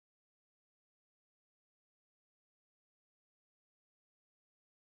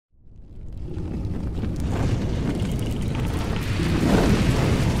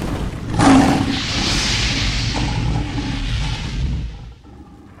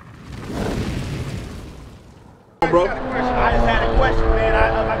bro. I just had a question, man.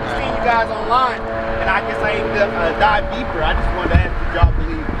 I've been seeing you guys online, and I guess I ain't dive deeper. I just wanted to ask if y'all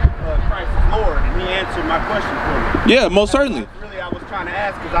believe Christ is Lord, and he answered my question for me. Yeah, most certainly. Really, I was trying to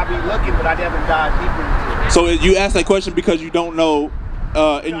ask because I be looking, but I haven't dived deeper into it. So you asked that question because you don't know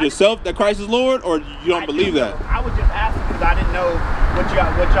in yourself that Christ is Lord, or you don't believe that? I was just asking because I didn't know what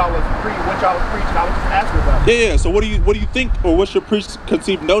y'all was preaching. I was just asking about it. Yeah. So what do you think, or what's your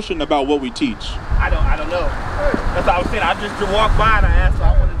preconceived notion about what we teach? I don't know. That's what I was saying. I just walked by and I asked, so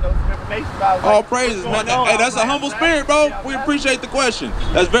I wanted to know some information about. All praises, man. Hey, that's a humble spirit, bro. We appreciate the question.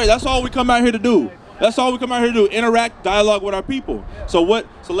 That's all we come out here to do. That's all we come out here to do. Interact, dialogue with our people. So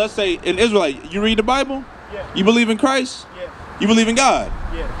let's say in Israelite, you read the Bible? Yeah. You believe in Christ? Yeah. You believe in God?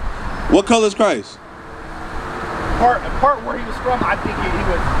 Yeah. What color is Christ? Part where he was from, I think he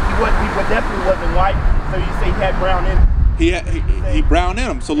definitely wasn't white. So you say he had brown in him. He brown in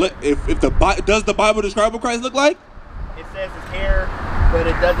him. So does the Bible describe what Christ look like? It says his hair, but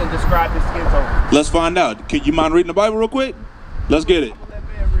it doesn't describe his skin tone. Let's find out. Can you mind reading the Bible real quick? Let's get it.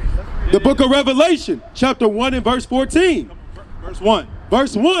 The book of Revelation, chapter 1 and verse 14. Verse 1.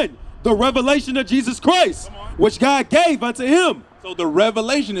 Verse 1, the revelation of Jesus Christ, which God gave unto him. So the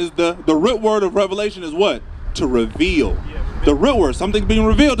revelation is the root word of revelation is what? To reveal. The root word, something being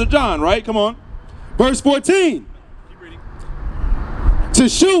revealed to John, right? Come on. Verse 14. Keep reading. To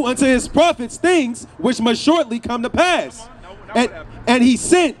shew unto his prophets things which must shortly come to pass. And he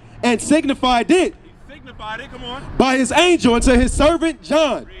sent and signified it. He signified it, come on. By his angel unto his servant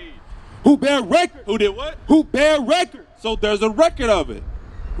John. Read. Who bear record. Who did what? Who bear record. So there's a record of it,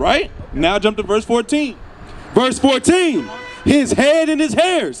 right? Now jump to verse 14. Verse 14. His head and his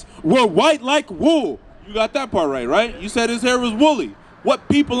hairs were white like wool. You got that part right? You said his hair was woolly. What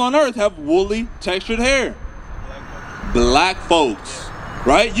people on earth have woolly, textured hair? Black folks,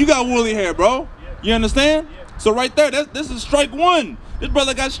 right? You got woolly hair, bro. You understand? So right there, this is strike one. This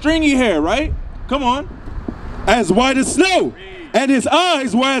brother got stringy hair, right? Come on. As white as snow. And his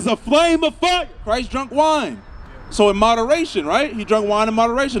eyes were as a flame of fire. Christ drank wine. So in moderation, right? He drank wine in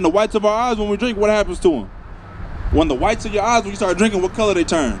moderation. The whites of our eyes, when we drink, what happens to them? When the whites of your eyes, when you start drinking, what color they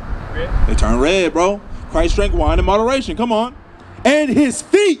turn? Red. They turn red, bro. Christ drank wine in moderation. Come on. And his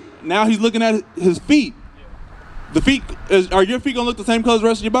feet. Now he's looking at his feet. The feet, are your feet going to look the same color as the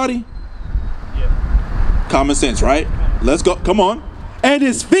rest of your body? Yeah. Common sense, right? Let's go. Come on. And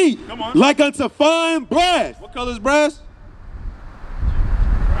his feet, like unto fine brass. What color is brass?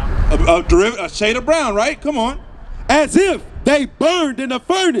 A shade of brown, right? Come on. As if they burned in a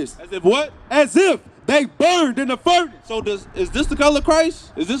furnace. As if what? As if they burned in a furnace. So is this the color of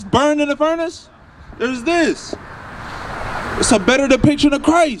Christ? Is this burned in the furnace? There's this. It's a better depiction of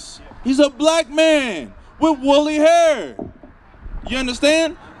Christ. He's a black man with woolly hair. You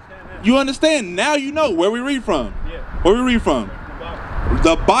understand? You understand? Now you know where we read from. Where we read from?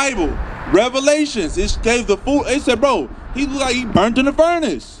 The Bible. Revelations. It gave the full. It said, bro, he looked like he burnt in the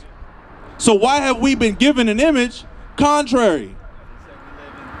furnace. So why have we been given an image contrary?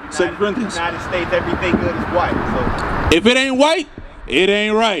 United States, everything good is white. So if it ain't white, it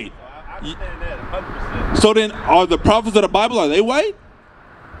ain't right. I understand that 100%. So then, are the prophets of the Bible, are they white?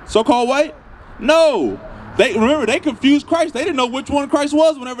 So-called white? No. Remember, they confused Christ. They didn't know which one Christ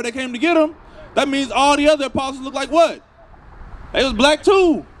was whenever they came to get him. That means all the other apostles look like what? They was black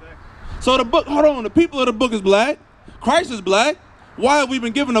too. So the people of the book is black. Christ is black. Why have we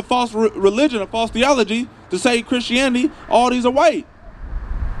been given a false religion, a false theology to say Christianity, all these are white?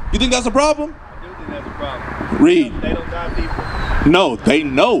 You think that's a problem? I do think that's a problem. Read. They don't dive deeper. No, they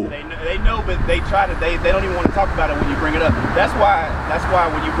know. They know, but they don't even want to talk about it when you bring it up. That's why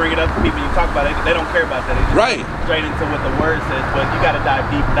when you bring it up to people, you talk about it, they don't care about that. They just go straight into what the word says, but you got to dive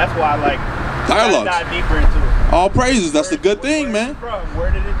deeper. That's why I like dialogue. Dive deeper into it. All praises. That's a good thing, man.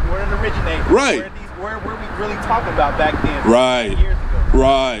 Where did it originate? Right. Where were we really talking about back then? Right. Years ago.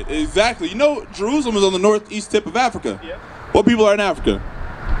 Right. Exactly. You know, Jerusalem is on the northeast tip of Africa. Yeah. What people are in Africa?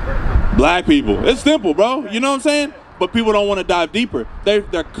 Black people. It's simple, bro. You know what I'm saying? But people don't want to dive deeper. They're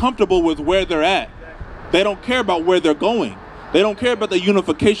comfortable with where they're at. They don't care about where they're going. They don't care about the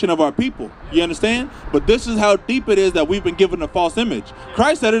unification of our people. You understand? But this is how deep it is that we've been given a false image.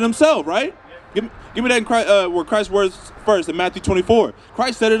 Christ said it himself, right? Give me that in Christ, where Christ's words first in Matthew 24.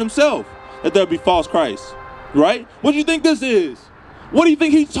 Christ said it himself that there'll be false Christ, right? What do you think this is? What do you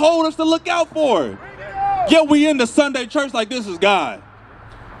think he told us to look out for? Yet we in the Sunday church like this is God.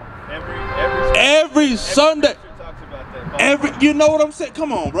 Every Sunday. You know what I'm saying?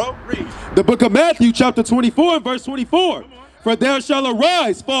 Come on, bro. Read. The book of Matthew, chapter 24, verse 24. For there shall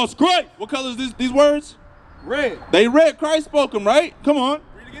arise false Christ. What color is these words? Red. They red. Christ spoke them, right? Come on.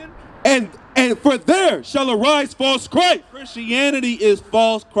 And And for there shall arise false Christ. Christianity is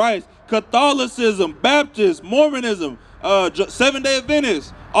false Christ. Catholicism, Baptist, Mormonism, Seventh-day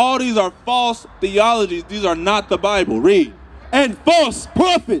Adventists, all these are false theologies. These are not the Bible. Read. And false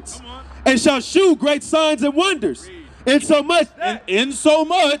prophets, and shall shew great signs and wonders. Insomuch,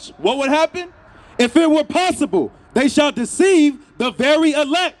 what would happen? If it were possible, they shall deceive the very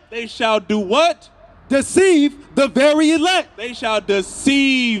elect. They shall do what? Deceive the very elect. They shall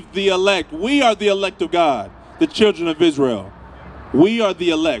deceive the elect. We are the elect of God, the children of Israel. We are the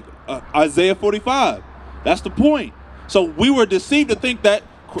elect. Isaiah 45. That's the point. So we were deceived to think that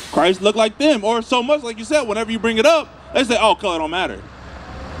Christ looked like them, or so much, like you said, whenever you bring it up, they say, oh, color don't matter.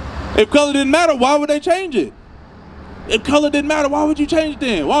 If color didn't matter, why would they change it? If color didn't matter, why would you change it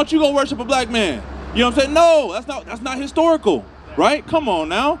then? Why don't you go worship a black man? You know what I'm saying? No, that's not historical, right? Come on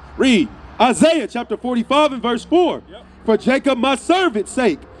now, read. Isaiah chapter 45 and verse 4. Yep. For Jacob my servant's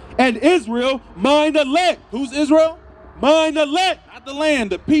sake, and Israel mine elect. Who's Israel? Mine elect. Not the land,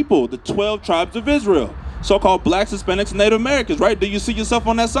 the people, the 12 tribes of Israel. So-called blacks, Hispanics, and Native Americans, right? Do you see yourself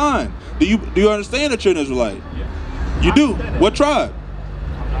on that sign? Do you understand that you're an Israelite? Yeah. You do? What tribe?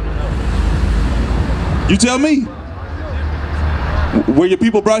 You tell me. Were your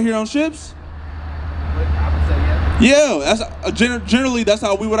people brought here on ships? Yeah, generally that's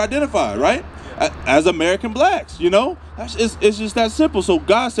how we would identify, right? As American blacks, you know? It's just that simple. So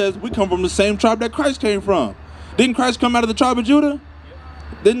God says we come from the same tribe that Christ came from. Didn't Christ come out of the tribe of Judah?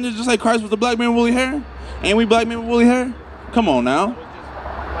 Didn't it just say Christ was the black man with woolly hair? Ain't we black men with woolly hair? Come on now.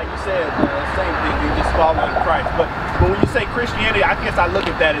 Like you said, same thing, you're just following Christ. But when you say Christianity, I guess I look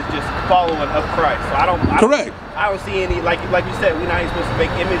at that as just following of Christ. So I don't see any, like you said, we're not even supposed to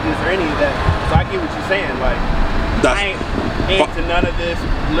make images or any of that. So I get what you're saying. Like, I ain't into none of this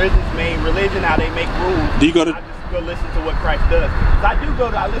religion, how they make rules. Do you go to? I just go listen to what Christ does. I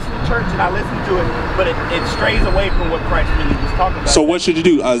listen to church and I listen to it, but it strays away from what Christ really was talking about. So what should you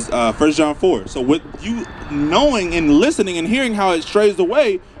do? 1 John 4. So with you knowing and listening and hearing how it strays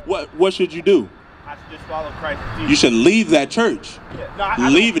away, what should you do? I should just follow Christ. You should leave that church. Yeah, no,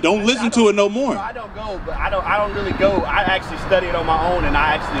 leave it. Don't listen to it no more. No, I don't go, but I don't really go. I actually study it on my own, and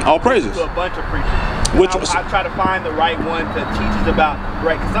I actually all praises to a bunch of preachers. I try to find the right one to teach us about,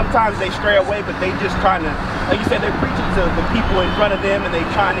 right? Because sometimes they stray away, but they just trying to, like you said, they're preaching to the people in front of them, and they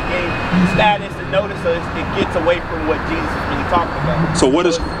trying to gain status and notice, so it gets away from what Jesus is really talking about. So what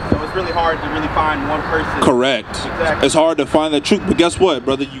is? So it's really hard to really find one person. Correct. Exactly. It's hard to find the truth, but guess what,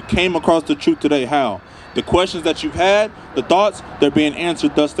 brother? You came across the truth today. How? The questions that you've had, the thoughts, they're being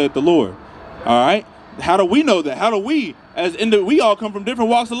answered, thus saith the Lord. All right? How do we know that? How do we, we all come from different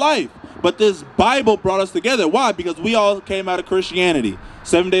walks of life. But this Bible brought us together. Why? Because we all came out of Christianity,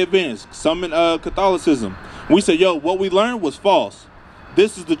 Seventh-day Adventists, some in Catholicism. We said, yo, what we learned was false.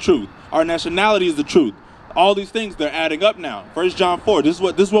 This is the truth. Our nationality is the truth. All these things, they're adding up now. 1 John 4, this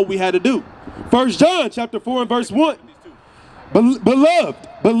is what we had to do. 1 John chapter 4 and verse 1. Beloved,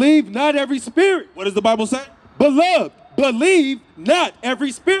 believe not every spirit. What does the Bible say? Beloved, believe not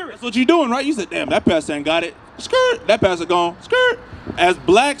every spirit. That's what you're doing, right? You said, damn, that pastor ain't got it. Skirt. That pastor gone. Skirt. As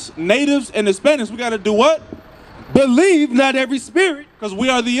blacks, natives, and Hispanics, we got to do what? Believe not every spirit. Because we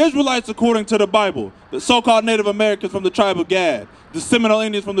are the Israelites according to the Bible. The so-called Native Americans from the tribe of Gad. The Seminole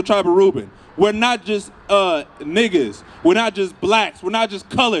Indians from the tribe of Reuben. We're not just niggas. We're not just blacks. We're not just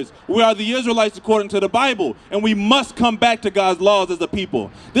colors. We are the Israelites according to the Bible. And we must come back to God's laws as a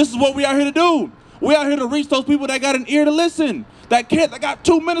people. This is what we are here to do. We are here to reach those people that got an ear to listen. That got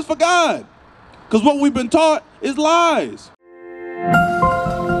 2 minutes for God. Because what we've been taught is lies.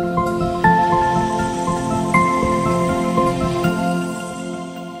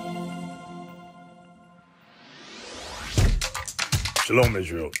 Shalom,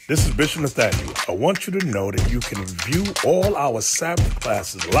 Israel. This is Bishop Nathaniel. I want you to know that you can view all our Sabbath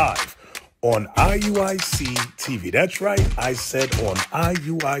classes live on IUIC TV. That's right, I said on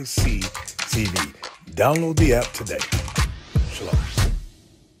IUIC TV. Download the app today. Shalom.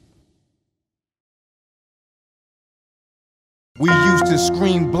 We used to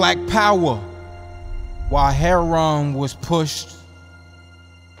scream Black Power while Heron was pushed.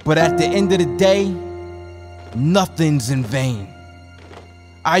 But at the end of the day, nothing's in vain.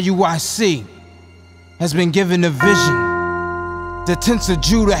 IUIC has been given a vision. The tents of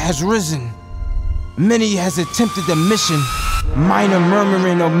Judah has risen. Many has attempted the mission. Minor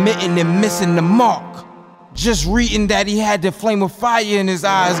murmuring, omitting, and missing the mark. Just reading that he had the flame of fire in his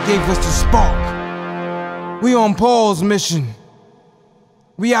eyes gave us the spark. We on Paul's mission.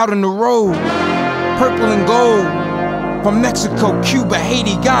 We out on the road, purple and gold. From Mexico, Cuba,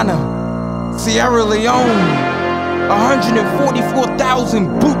 Haiti, Ghana, Sierra Leone,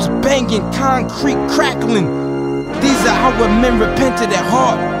 144,000 boots banging, concrete crackling. These are our men repented at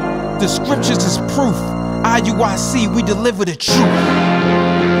heart. The scriptures is proof. IUIC, we deliver the truth.